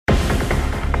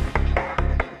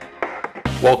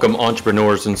Welcome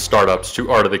entrepreneurs and startups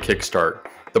to Art of the Kickstart,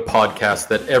 the podcast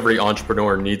that every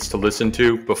entrepreneur needs to listen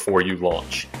to before you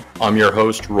launch. I'm your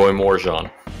host, Roy Morjan,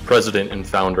 president and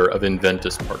founder of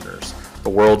Inventus Partners, the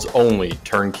world's only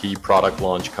turnkey product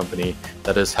launch company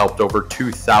that has helped over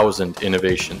 2,000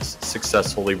 innovations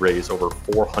successfully raise over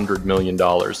 $400 million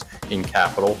in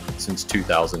capital since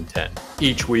 2010.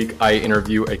 Each week, I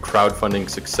interview a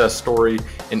crowdfunding success story,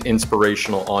 an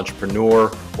inspirational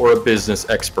entrepreneur, or a business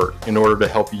expert in order to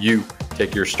help you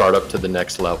take your startup to the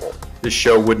next level. This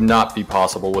show would not be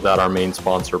possible without our main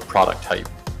sponsor, Product Hype,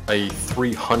 a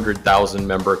 300,000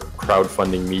 member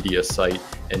crowdfunding media site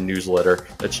and newsletter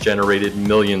that's generated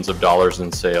millions of dollars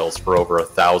in sales for over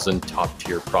 1,000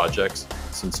 top-tier projects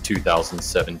since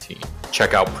 2017.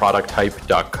 Check out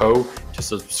producthype.co to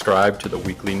subscribe to the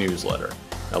weekly newsletter.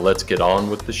 Now let's get on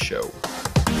with the show.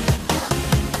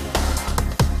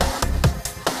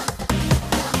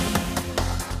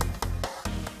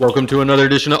 Welcome to another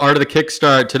edition of Art of the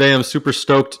Kickstart. Today I'm super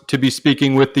stoked to be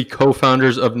speaking with the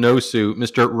co-founders of NOSU,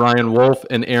 Mr. Ryan Wolfe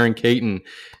and Aaron Caton.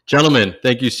 Gentlemen,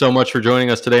 thank you so much for joining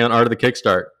us today on Art of the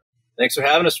Kickstart. Thanks for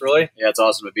having us, Roy. Yeah, it's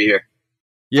awesome to be here.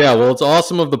 Yeah, well, it's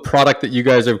awesome of the product that you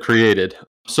guys have created.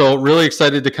 So really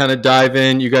excited to kind of dive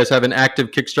in. You guys have an active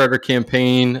Kickstarter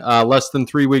campaign, less than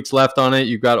 3 weeks left on it.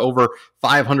 You've got over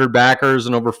 500 backers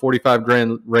and over 45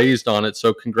 grand raised on it.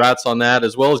 So congrats on that,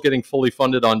 as well as getting fully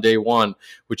funded on day one,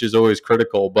 which is always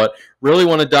critical. But really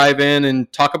want to dive in and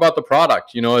talk about the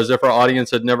product, as if our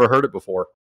audience had never heard it before.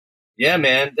 Yeah,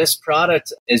 man, this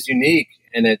product is unique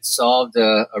and it solved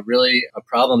a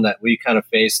problem that we kind of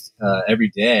faced every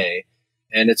day.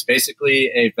 And it's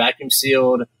basically a vacuum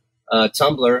sealed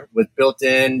tumbler with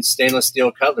built-in stainless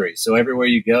steel cutlery. So everywhere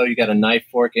you go, you got a knife,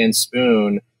 fork, and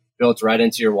spoon built right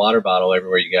into your water bottle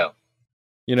everywhere you go.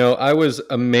 I was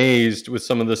amazed with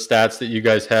some of the stats that you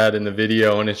guys had in the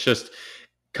video, and it's just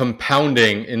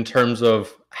compounding in terms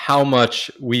of how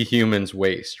much we humans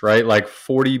waste, right? Like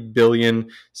 40 billion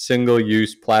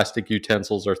single-use plastic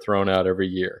utensils are thrown out every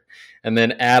year. And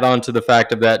then add on to the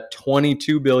fact of that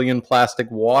 22 billion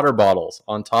plastic water bottles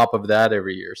on top of that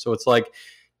every year. So it's like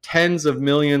tens of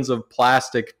millions of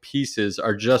plastic pieces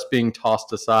are just being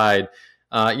tossed aside,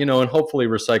 and hopefully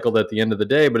recycled at the end of the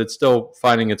day, but it's still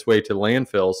finding its way to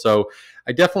landfill. So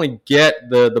I definitely get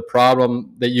the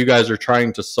problem that you guys are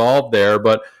trying to solve there,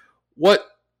 but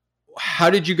how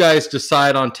did you guys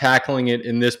decide on tackling it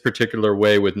in this particular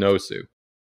way with NOSU?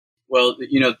 Well,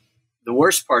 the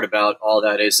worst part about all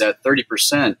that is that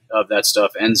 30% of that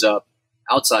stuff ends up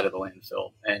outside of the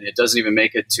landfill, and it doesn't even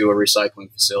make it to a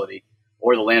recycling facility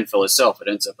or the landfill itself. It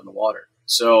ends up in the water.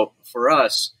 So for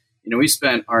us, we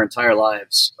spent our entire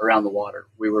lives around the water.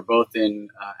 We were both in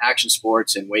action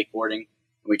sports and wakeboarding,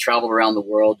 and we traveled around the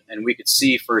world, and we could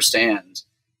see firsthand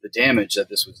the damage that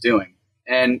this was doing.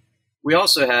 And we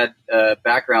also had a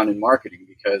background in marketing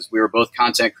because we were both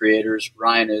content creators.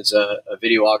 Ryan is a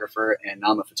videographer, and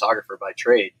I'm a photographer by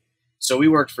trade. So we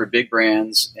worked for big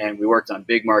brands, and we worked on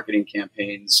big marketing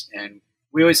campaigns, and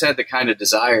we always had the kind of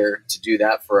desire to do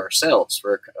that for ourselves,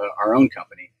 for our own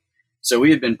company. So we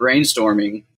had been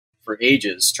brainstorming for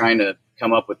ages, trying to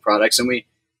come up with products, and we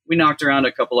knocked around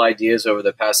a couple ideas over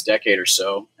the past decade or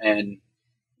so. And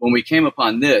when we came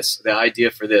upon the idea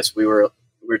for this, we were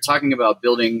talking about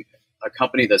building a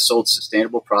company that sold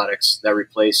sustainable products that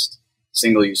replaced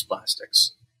single-use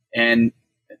plastics. And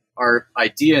our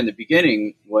idea in the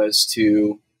beginning was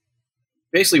to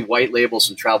basically white label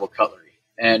some travel cutlery.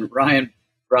 And Ryan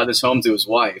brought this home to his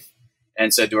wife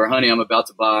and said to her, "Honey, I'm about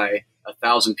to buy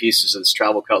 1,000 pieces of this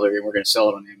travel cutlery and we're going to sell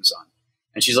it on Amazon."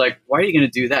 And she's like, "Why are you going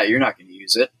to do that? You're not going to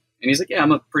use it." And he's like, "Yeah,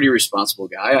 I'm a pretty responsible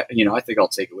guy. I think I'll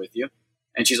take it with you."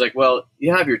 And she's like, "Well,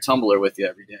 you have your Tumbler with you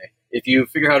every day. If you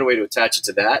figure out a way to attach it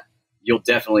to that, you'll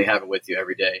definitely have it with you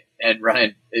every day." And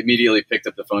Ryan immediately picked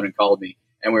up the phone and called me.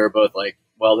 And we were both like,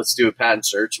 "Well, let's do a patent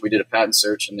search." We did a patent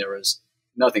search and there was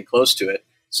nothing close to it.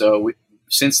 So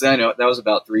since then, that was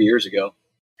about 3 years ago.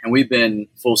 And we've been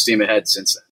full steam ahead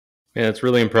since then. Yeah, it's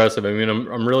really impressive. I mean,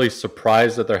 I'm really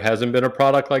surprised that there hasn't been a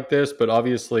product like this, but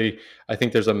obviously I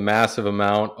think there's a massive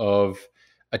amount of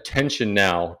attention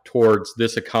now towards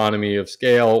this economy of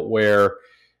scale where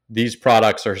these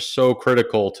products are so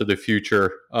critical to the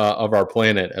future of our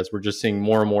planet, as we're just seeing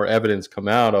more and more evidence come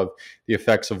out of the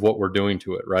effects of what we're doing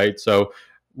to it, right? So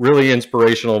really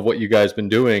inspirational of what you guys been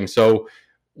doing. So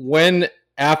when,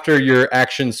 after your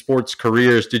action sports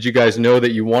careers, did you guys know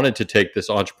that you wanted to take this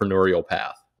entrepreneurial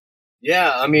path?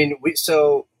 Yeah, I mean, we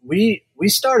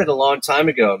started a long time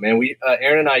ago, man.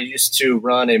 Aaron and I used to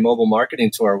run a mobile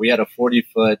marketing tour. We had a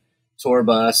 40-foot tour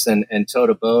bus and towed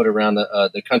a boat around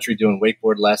the country doing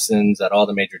wakeboard lessons at all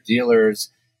the major dealers.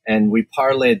 And we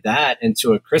parlayed that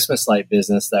into a Christmas light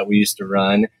business that we used to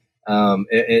run.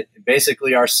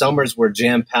 Basically, our summers were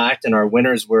jam packed and our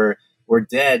winters were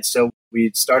dead. So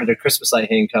we started a Christmas light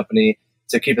hanging company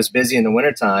to keep us busy in the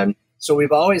wintertime. So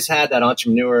we've always had that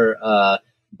entrepreneur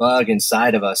bug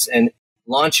inside of us. And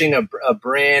launching a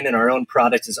brand and our own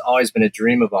product has always been a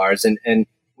dream of ours. And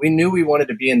we knew we wanted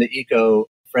to be in the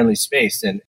eco-friendly space.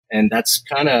 And that's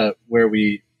kind of where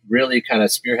we really kind of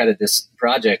spearheaded this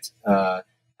project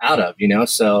out of,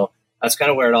 so that's kind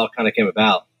of where it all kind of came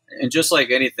about. And just like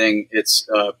anything, it's,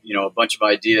 a bunch of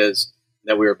ideas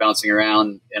that we were bouncing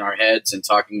around in our heads and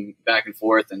talking back and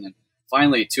forth. And then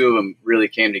finally, two of them really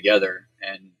came together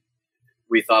and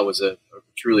we thought was a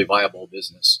truly viable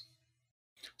business.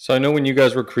 So I know when you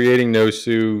guys were creating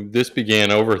NOSU, this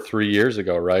began over 3 years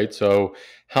ago, right? So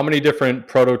how many different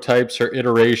prototypes or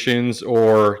iterations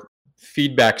or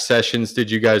feedback sessions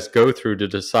did you guys go through to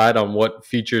decide on what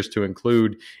features to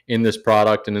include in this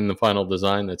product and in the final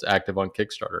design that's active on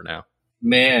Kickstarter now?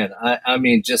 Man, I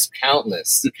mean, just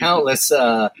countless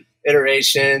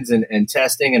iterations and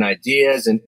testing and ideas.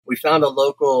 And we found a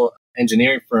local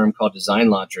engineering firm called Design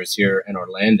Launchers here in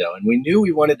Orlando. And we knew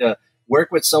we wanted to work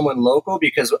with someone local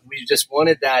because we just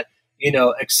wanted that,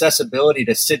 accessibility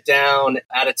to sit down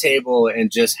at a table and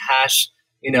just hash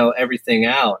everything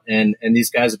out. And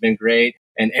these guys have been great.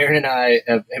 And Aaron and I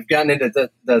have gotten into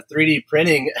the 3D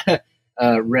printing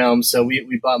realm. So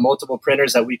we bought multiple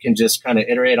printers that we can just kind of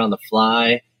iterate on the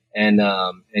fly. And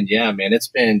yeah, man, it's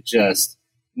been just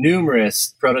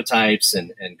numerous prototypes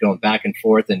and going back and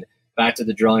forth and back to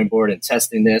the drawing board and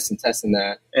testing this and testing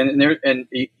that. And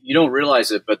you don't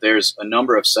realize it, but there's a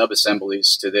number of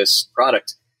sub-assemblies to this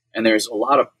product. And there's a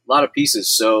lot of pieces.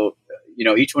 So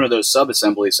each one of those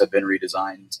sub-assemblies have been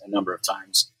redesigned a number of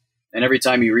times. And every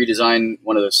time you redesign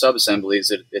one of those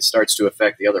sub-assemblies, it starts to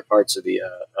affect the other parts of the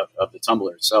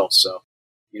tumbler itself. So,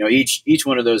 each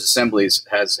one of those assemblies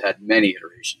has had many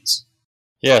iterations.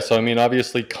 Yeah, so I mean,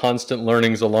 obviously constant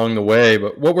learnings along the way,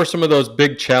 but what were some of those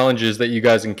big challenges that you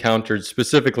guys encountered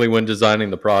specifically when designing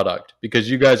the product? Because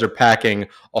you guys are packing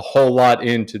a whole lot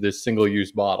into this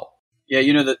single-use bottle. Yeah,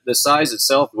 the size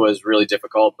itself was really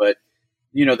difficult, but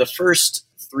the first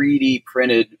 3D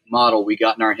printed model we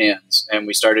got in our hands and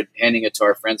we started handing it to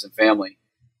our friends and family,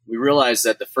 we realized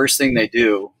that the first thing they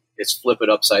do is flip it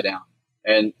upside down.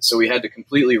 And so we had to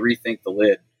completely rethink the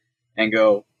lid and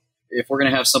go, if we're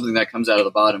going to have something that comes out of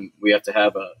the bottom, we have to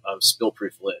have a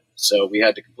spill-proof lid. So we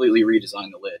had to completely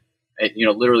redesign the lid.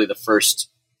 Literally the first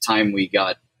time we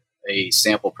got a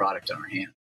sample product in our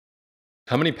hand.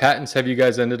 How many patents have you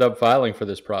guys ended up filing for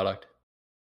this product?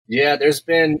 Yeah, there's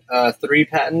been 3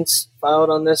 patents filed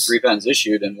on this. 3 patents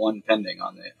issued and 1 pending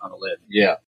on the lid.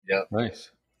 Yeah.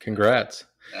 Nice. Congrats.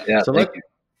 Yeah. So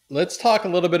let's talk a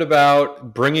little bit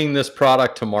about bringing this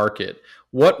product to market.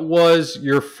 What was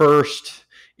your first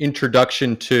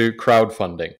introduction to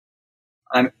crowdfunding?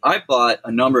 I bought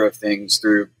a number of things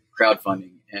through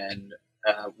crowdfunding, and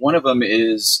one of them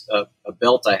is a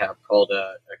belt I have called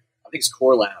I think it's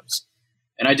Core Labs,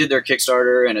 and I did their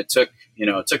Kickstarter, and it took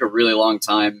a really long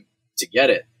time to get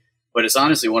it, but it's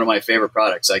honestly one of my favorite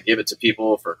products. I give it to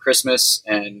people for Christmas,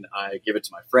 and I give it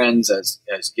to my friends as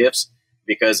gifts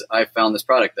because I found this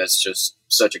product that's just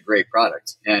such a great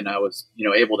product, and I was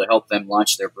able to help them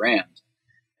launch their brand.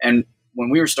 And when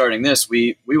we were starting this,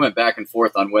 we went back and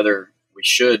forth on whether we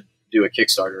should do a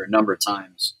Kickstarter a number of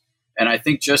times. And I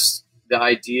think just the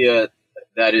idea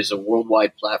that is a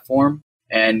worldwide platform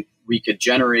and we could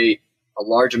generate a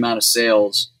large amount of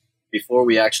sales before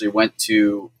we actually went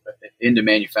into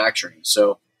manufacturing.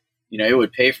 So, it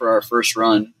would pay for our first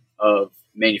run of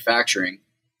manufacturing.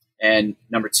 And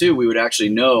number 2, we would actually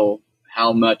know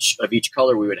how much of each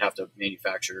color we would have to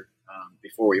manufacture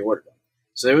before we ordered them.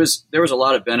 So there was a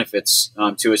lot of benefits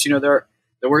to us.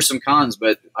 There were some cons,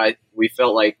 but we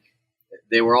felt like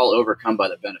they were all overcome by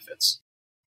the benefits.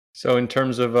 So in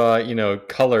terms of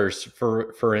colors,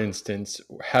 for instance,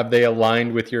 have they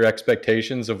aligned with your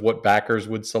expectations of what backers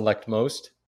would select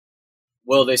most?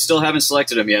 Well, they still haven't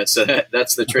selected them yet, so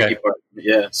that's the tricky part.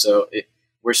 Yeah, so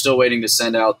we're still waiting to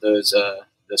send out those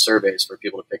the surveys for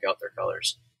people to pick out their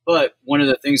colors. But one of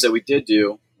the things that we did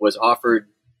do was offered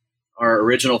our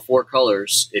original 4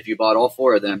 colors. If you bought all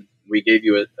 4 of them, we gave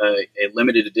you a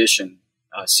limited edition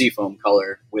seafoam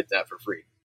color with that for free.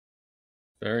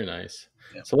 Very nice.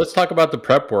 Yeah. So let's talk about the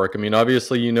prep work. I mean,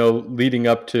 obviously, leading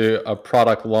up to a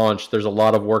product launch, there's a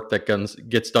lot of work that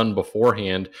gets done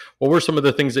beforehand. What were some of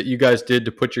the things that you guys did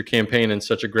to put your campaign in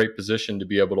such a great position to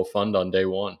be able to fund on day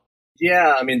one?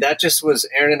 Yeah, I mean, that just was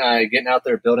Aaron and I getting out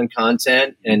there building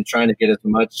content and trying to get as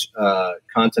much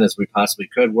content as we possibly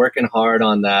could, working hard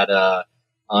on that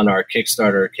on our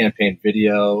Kickstarter campaign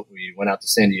video. We went out to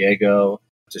San Diego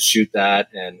to shoot that,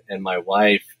 and my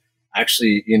wife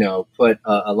actually, put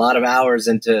a lot of hours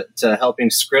into helping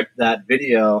script that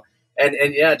video, and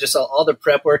yeah, just all the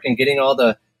prep work and getting all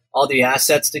the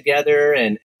assets together.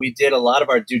 And we did a lot of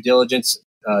our due diligence,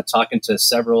 talking to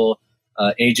several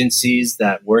agencies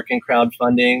that work in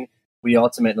crowdfunding. We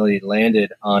ultimately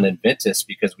landed on Inventus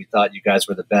because we thought you guys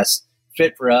were the best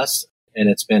fit for us, and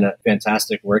it's been a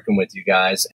fantastic working with you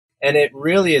guys. And it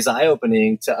really is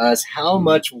eye-opening to us how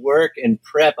much work and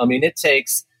prep. I mean, it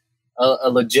takes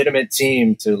a legitimate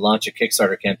team to launch a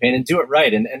Kickstarter campaign and do it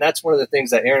right. And that's one of the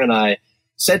things that Aaron and I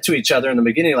said to each other in the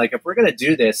beginning, like, if we're going to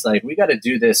do this, like, we got to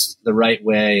do this the right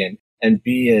way and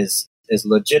be as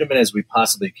legitimate as we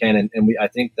possibly can. And I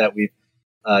think that we've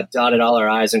dotted all our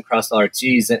I's and crossed all our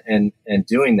T's and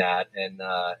doing that. And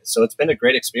so it's been a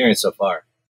great experience so far.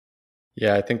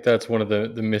 Yeah, I think that's one of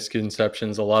the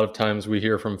misconceptions. A lot of times we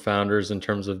hear from founders in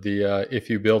terms of the if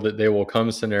you build it, they will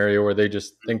come scenario, where they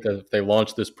just think that if they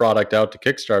launch this product out to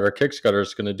Kickstarter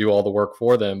is going to do all the work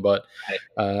for them. But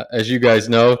as you guys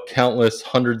know, countless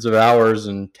hundreds of hours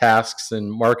and tasks and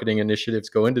marketing initiatives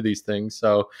go into these things.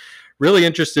 So really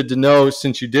interested to know,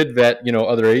 since you did vet,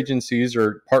 other agencies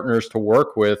or partners to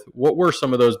work with, what were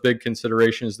some of those big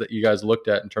considerations that you guys looked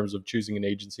at in terms of choosing an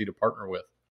agency to partner with?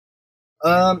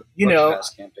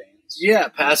 Past campaigns. Yeah,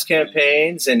 past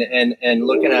campaigns and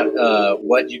looking at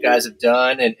what you guys have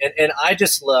done. And I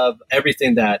just love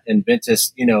everything that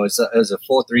Inventus, is a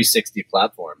full 360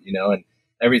 platform, and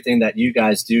everything that you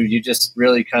guys do. You just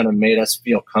really kind of made us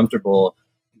feel comfortable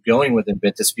going with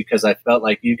Inventus because I felt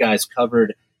like you guys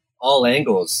covered all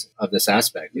angles of this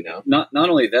aspect, Not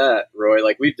only that, Roy,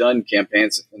 like, we've done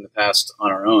campaigns in the past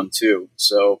on our own too.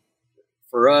 So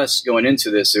for us going into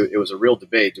this, it was a real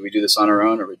debate. Do we do this on our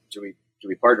own, or do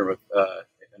we partner with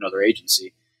another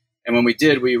agency? And when we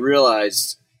did, we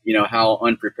realized, how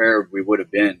unprepared we would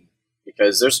have been,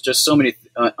 because there's just so many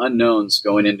unknowns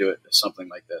going into it, something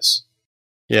like this.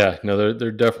 Yeah, no,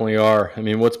 there definitely are. I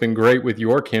mean, what's been great with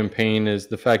your campaign is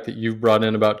the fact that you've brought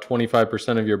in about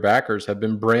 25% of your backers have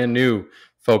been brand new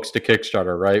folks to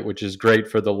Kickstarter, right? Which is great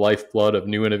for the lifeblood of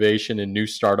new innovation and new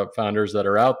startup founders that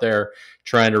are out there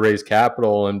trying to raise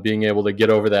capital, and being able to get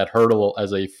over that hurdle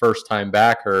as a first-time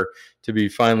backer to be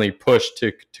finally pushed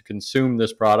to consume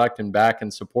this product and back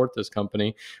and support this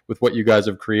company with what you guys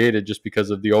have created, just because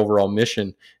of the overall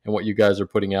mission and what you guys are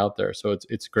putting out there. So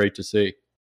it's great to see.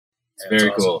 It's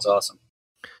very cool. It's awesome.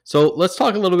 So let's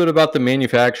talk a little bit about the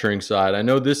manufacturing side. I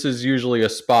know this is usually a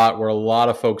spot where a lot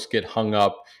of folks get hung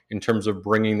up in terms of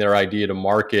bringing their idea to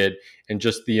market, and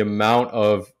just the amount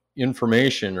of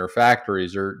information or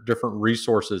factories or different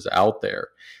resources out there.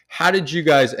 How did you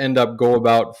guys end up go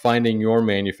about finding your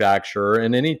manufacturer,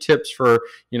 and any tips for,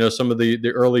 some of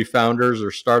the early founders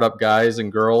or startup guys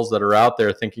and girls that are out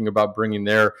there thinking about bringing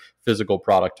their physical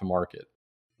product to market?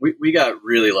 We got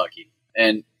really lucky,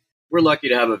 and we're lucky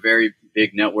to have a very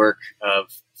big network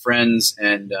of friends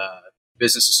and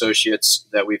business associates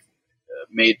that we've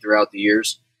made throughout the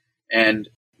years. And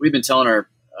we've been telling our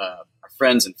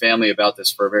friends and family about this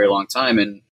for a very long time.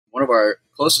 And one of our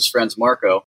closest friends,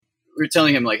 Marco, we were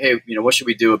telling him, like, hey, what should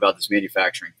we do about this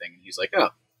manufacturing thing? And he's like, oh,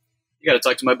 you got to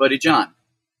talk to my buddy John.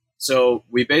 So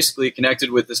we basically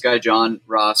connected with this guy, John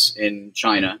Ross, in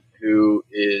China, who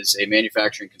is a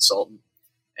manufacturing consultant.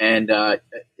 And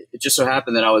it just so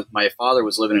happened that my father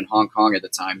was living in Hong Kong at the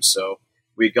time. So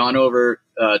we'd gone over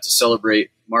to celebrate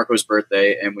Marco's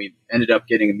birthday, and we ended up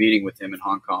getting a meeting with him in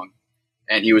Hong Kong.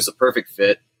 And he was the perfect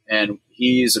fit. And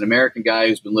he's an American guy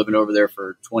who's been living over there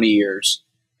for 20 years.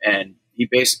 And he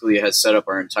basically has set up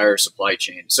our entire supply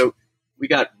chain. So we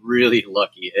got really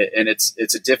lucky. And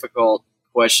it's a difficult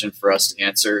question for us to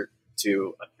answer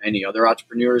to any other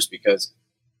entrepreneurs, because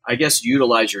I guess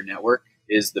utilize your network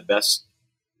is the best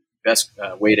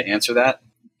way to answer that,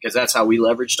 because that's how we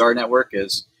leveraged our network,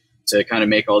 is to kind of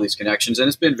make all these connections. And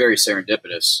it's been very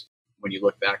serendipitous when you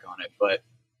look back on it. But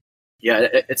yeah,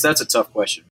 that's a tough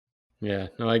question. Yeah,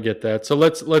 no, I get that. So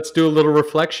let's do a little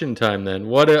reflection time then.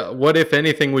 What if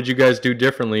anything would you guys do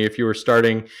differently if you were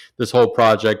starting this whole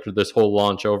project or this whole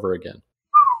launch over again?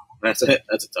 That's a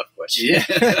tough question.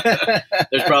 Yeah.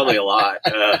 There's probably a lot.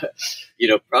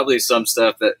 Probably some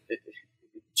stuff that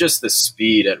just the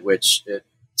speed at which it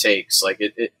takes. Like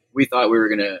we thought we were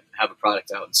going to have a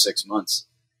product out in 6 months,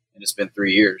 and it's been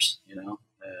 3 years. And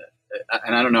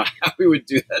I don't know how we would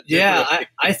do that. Yeah,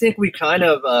 I think we kind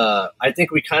of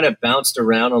bounced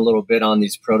around a little bit on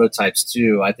these prototypes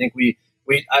too. I think we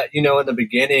in the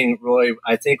beginning, Roy,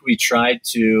 I think we tried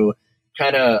to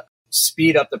kind of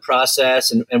speed up the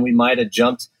process, and we might have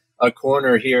jumped a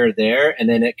corner here or there, and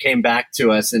then it came back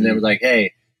to us, and they were like,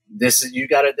 "Hey, this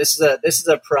is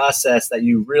a process that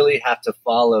you really have to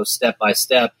follow step by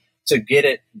step to get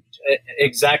it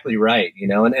exactly right,"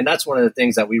 and that's one of the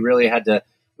things that we really had to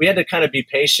kind of be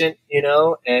patient,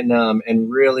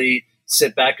 and really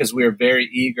sit back, because we were very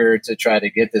eager to try to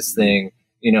get this thing,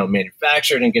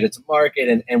 manufactured and get it to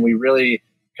market, and we really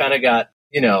kind of got,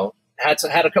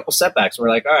 had a couple setbacks. We're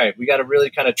like, all right, we got to really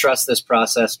kind of trust this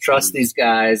process, trust these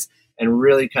guys, and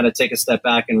really kind of take a step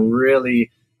back and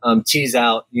really tease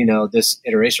out, this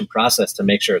iteration process to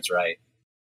make sure it's right.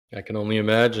 I can only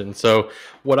imagine. So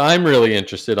what I'm really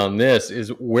interested on this is,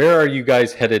 where are you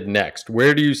guys headed next?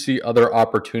 Where do you see other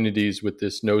opportunities with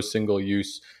this no single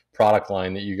use product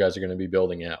line that you guys are going to be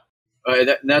building out?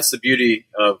 That's the beauty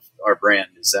of our brand,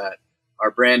 is that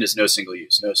our brand is no single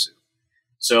use, NOSU.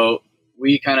 So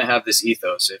we kind of have this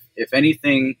ethos. If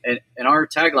anything, and our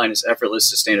tagline is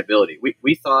effortless sustainability.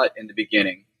 We thought in the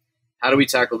beginning, how do we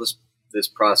tackle this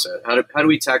process? How do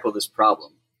we tackle this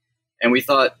problem? And we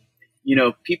thought,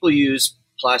 people use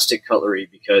plastic cutlery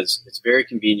because it's very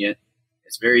convenient,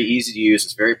 it's very easy to use,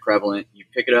 it's very prevalent. You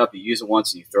pick it up, you use it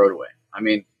once, and you throw it away. I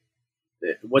mean,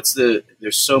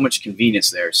 there's so much convenience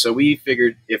there. So we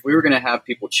figured if we were going to have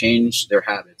people change their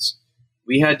habits,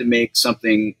 we had to make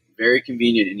something very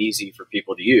convenient and easy for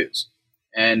people to use.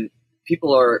 And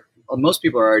most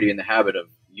people are already in the habit of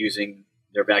using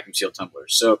their vacuum seal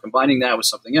tumblers. So combining that with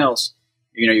something else,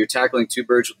 you're tackling two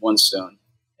birds with one stone,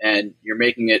 and you're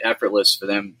making it effortless for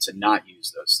them to not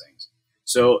use those things.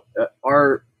 So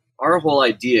our whole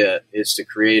idea is to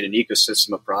create an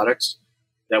ecosystem of products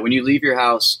that when you leave your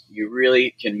house, you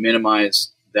really can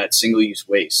minimize that single-use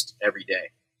waste every day.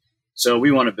 So we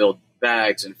want to build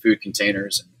bags and food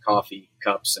containers and coffee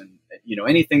cups and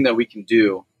anything that we can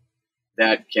do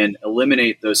that can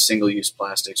eliminate those single-use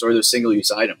plastics or those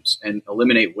single-use items and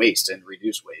eliminate waste and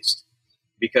reduce waste,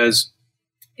 because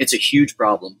it's a huge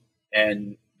problem,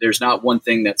 and there's not one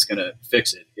thing that's going to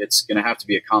fix it. It's going to have to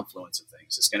be a confluence of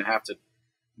things. It's going to have to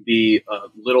be a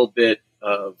little bit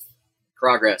of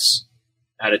progress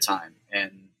at a time.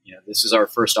 And, this is our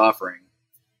first offering.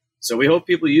 So we hope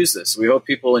people use this. We hope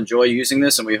people enjoy using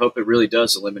this, and we hope it really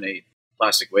does eliminate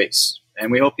plastic waste.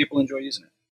 And we hope people enjoy using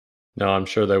it. No, I'm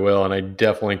sure they will. And I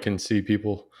definitely can see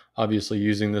people obviously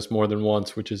using this more than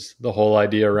once, which is the whole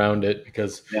idea around it,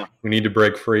 because we need to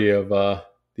break free of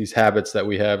these habits that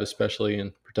we have, especially,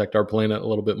 and protect our planet a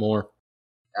little bit more.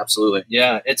 Absolutely.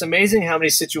 Yeah. It's amazing how many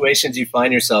situations you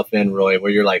find yourself in, Roy,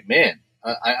 where you're like, man,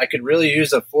 I could really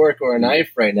use a fork or a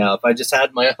knife right now if I just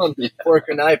had my own fork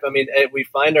or knife. I mean, we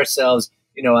find ourselves,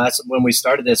 when we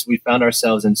started this, we found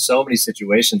ourselves in so many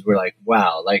situations. We're like,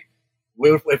 wow, like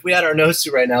if we had our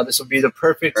NOSU right now, this would be the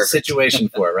perfect situation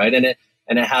for it, right? And it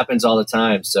happens all the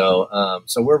time. So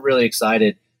we're really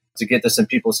excited to get this in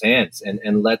people's hands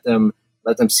and let them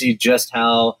see just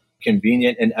how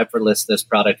convenient and effortless this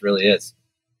product really is.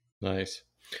 Nice.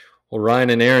 Well, Ryan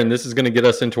and Aaron, this is going to get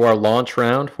us into our launch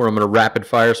round, where I'm going to rapid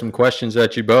fire some questions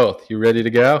at you both. You ready to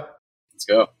go? Let's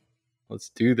go. Let's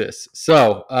do this.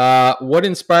 So, what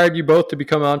inspired you both to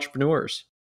become entrepreneurs?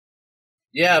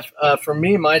 Yeah, for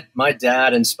me, my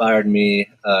dad inspired me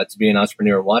to be an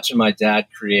entrepreneur. Watching my dad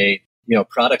create,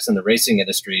 products in the racing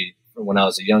industry when I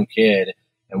was a young kid,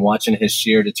 and watching his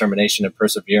sheer determination and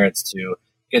perseverance to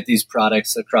get these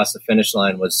products across the finish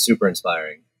line was super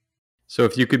inspiring. So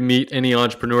if you could meet any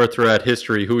entrepreneur throughout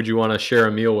history, who would you want to share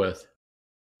a meal with?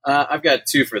 I've got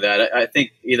two for that. I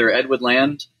think either Ed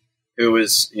Woodland, who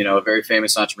was, a very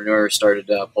famous entrepreneur, started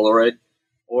Polaroid,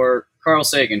 or Carl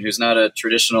Sagan, who's not a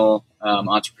traditional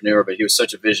entrepreneur, but he was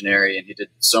such a visionary, and he did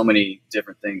so many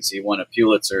different things. He won a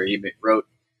Pulitzer. He wrote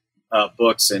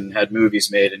books and had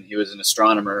movies made, and he was an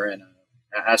astronomer and an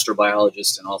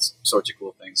astrobiologist and all sorts of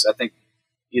cool things. I think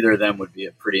either of them would be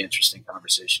a pretty interesting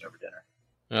conversation over dinner.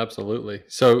 Absolutely.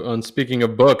 So, speaking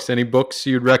of books, any books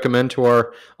you'd recommend to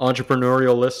our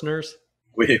entrepreneurial listeners?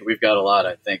 We've got a lot,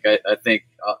 I think. I think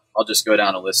I'll just go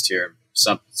down a list here.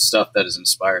 Some stuff that has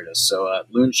inspired us. So,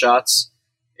 Loon Shots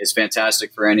is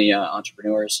fantastic for any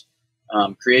entrepreneurs.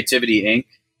 Creativity Inc.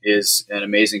 is an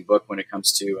amazing book when it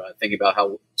comes to thinking about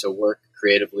how to work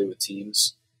creatively with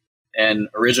teams. And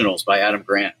Originals by Adam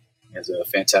Grant is a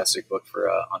fantastic book for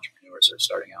entrepreneurs that are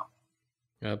starting out.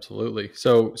 Absolutely.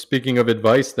 So speaking of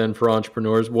advice then for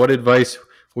entrepreneurs, what advice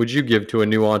would you give to a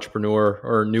new entrepreneur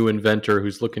or a new inventor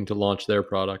who's looking to launch their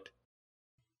product?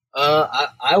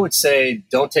 I would say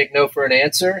don't take no for an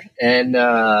answer. And,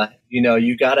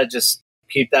 you got to just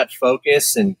keep that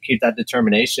focus and keep that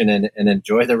determination and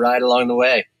enjoy the ride along the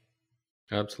way.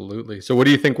 Absolutely. So what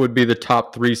do you think would be the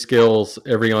top 3 skills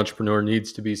every entrepreneur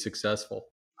needs to be successful?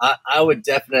 I would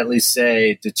definitely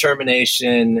say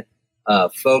determination,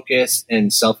 focus,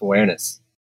 and self-awareness.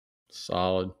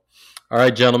 Solid. All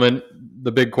right, gentlemen,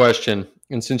 the big question.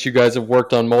 And since you guys have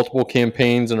worked on multiple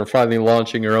campaigns and are finally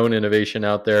launching your own innovation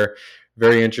out there,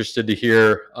 very interested to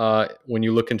hear when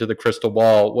you look into the crystal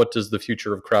ball, what does the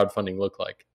future of crowdfunding look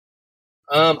like?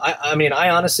 I mean, I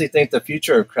honestly think the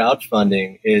future of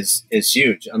crowdfunding is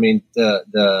huge. I mean,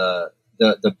 the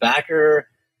backer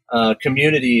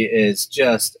community is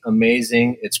just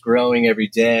amazing. It's growing every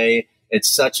day. It's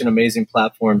such an amazing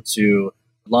platform to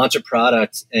launch a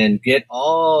product and get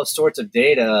all sorts of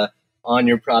data on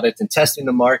your product and testing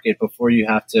the market before you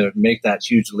have to make that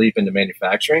huge leap into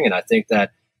manufacturing. And I think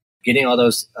that getting all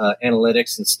those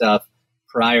analytics and stuff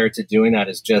prior to doing that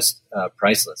is just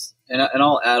priceless. And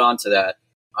I'll add on to that.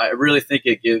 I really think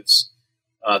it gives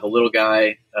the little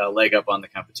guy a leg up on the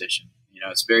competition. You know,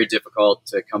 it's very difficult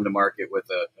to come to market with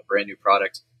a brand new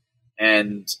product,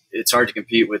 and it's hard to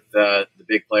compete with the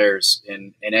big players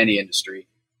in any industry.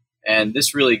 And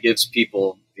this really gives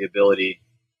people the ability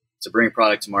to bring a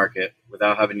product to market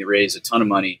without having to raise a ton of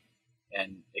money.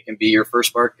 And it can be your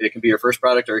first product, or it can be your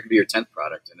 10th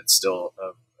product, and it's still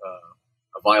a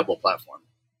viable platform.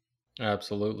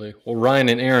 Absolutely. Well, Ryan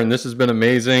and Aaron, this has been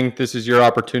amazing. This is your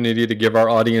opportunity to give our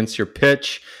audience your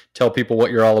pitch, tell people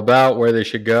what you're all about, where they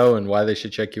should go, and why they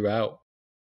should check you out.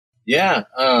 Yeah,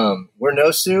 we're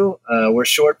NOSU. We're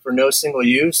short for no single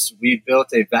use. We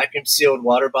built a vacuum sealed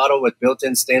water bottle with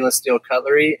built-in stainless steel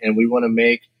cutlery, and we want to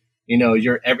make,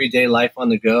 your everyday life on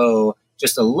the go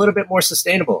just a little bit more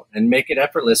sustainable and make it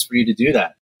effortless for you to do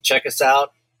that. Check us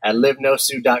out at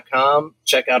livenosu.com.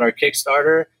 Check out our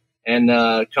Kickstarter and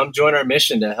come join our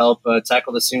mission to help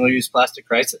tackle the single-use plastic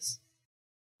crisis.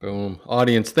 Boom.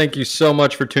 Audience, thank you so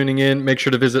much for tuning in. Make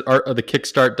sure to visit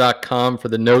artofthekickstart.com for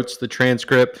the notes, the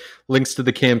transcript, links to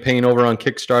the campaign over on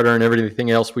Kickstarter, and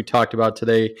everything else we talked about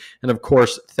today. And of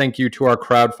course, thank you to our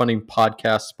crowdfunding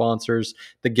podcast sponsors,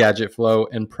 The Gadget Flow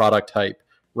and Product Hype.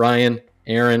 Ryan,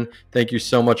 Aaron, thank you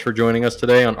so much for joining us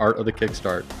today on Art of the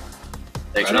Kickstart.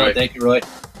 Thanks, Roy. Thank you, Roy.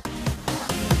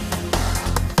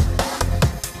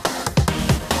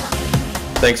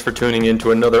 Thanks for tuning in to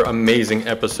another amazing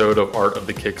episode of Art of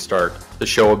the Kickstart, the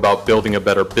show about building a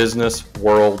better business,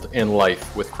 world, and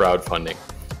life with crowdfunding.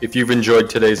 If you've enjoyed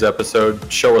today's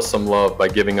episode, show us some love by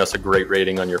giving us a great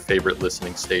rating on your favorite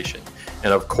listening station.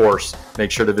 And of course, make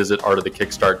sure to visit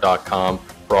artofthekickstart.com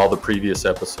for all the previous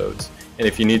episodes. And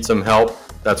if you need some help,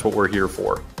 that's what we're here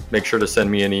for. Make sure to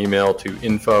send me an email to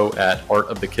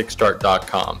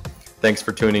info@artofthekickstart.com. Thanks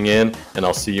for tuning in, and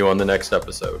I'll see you on the next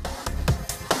episode.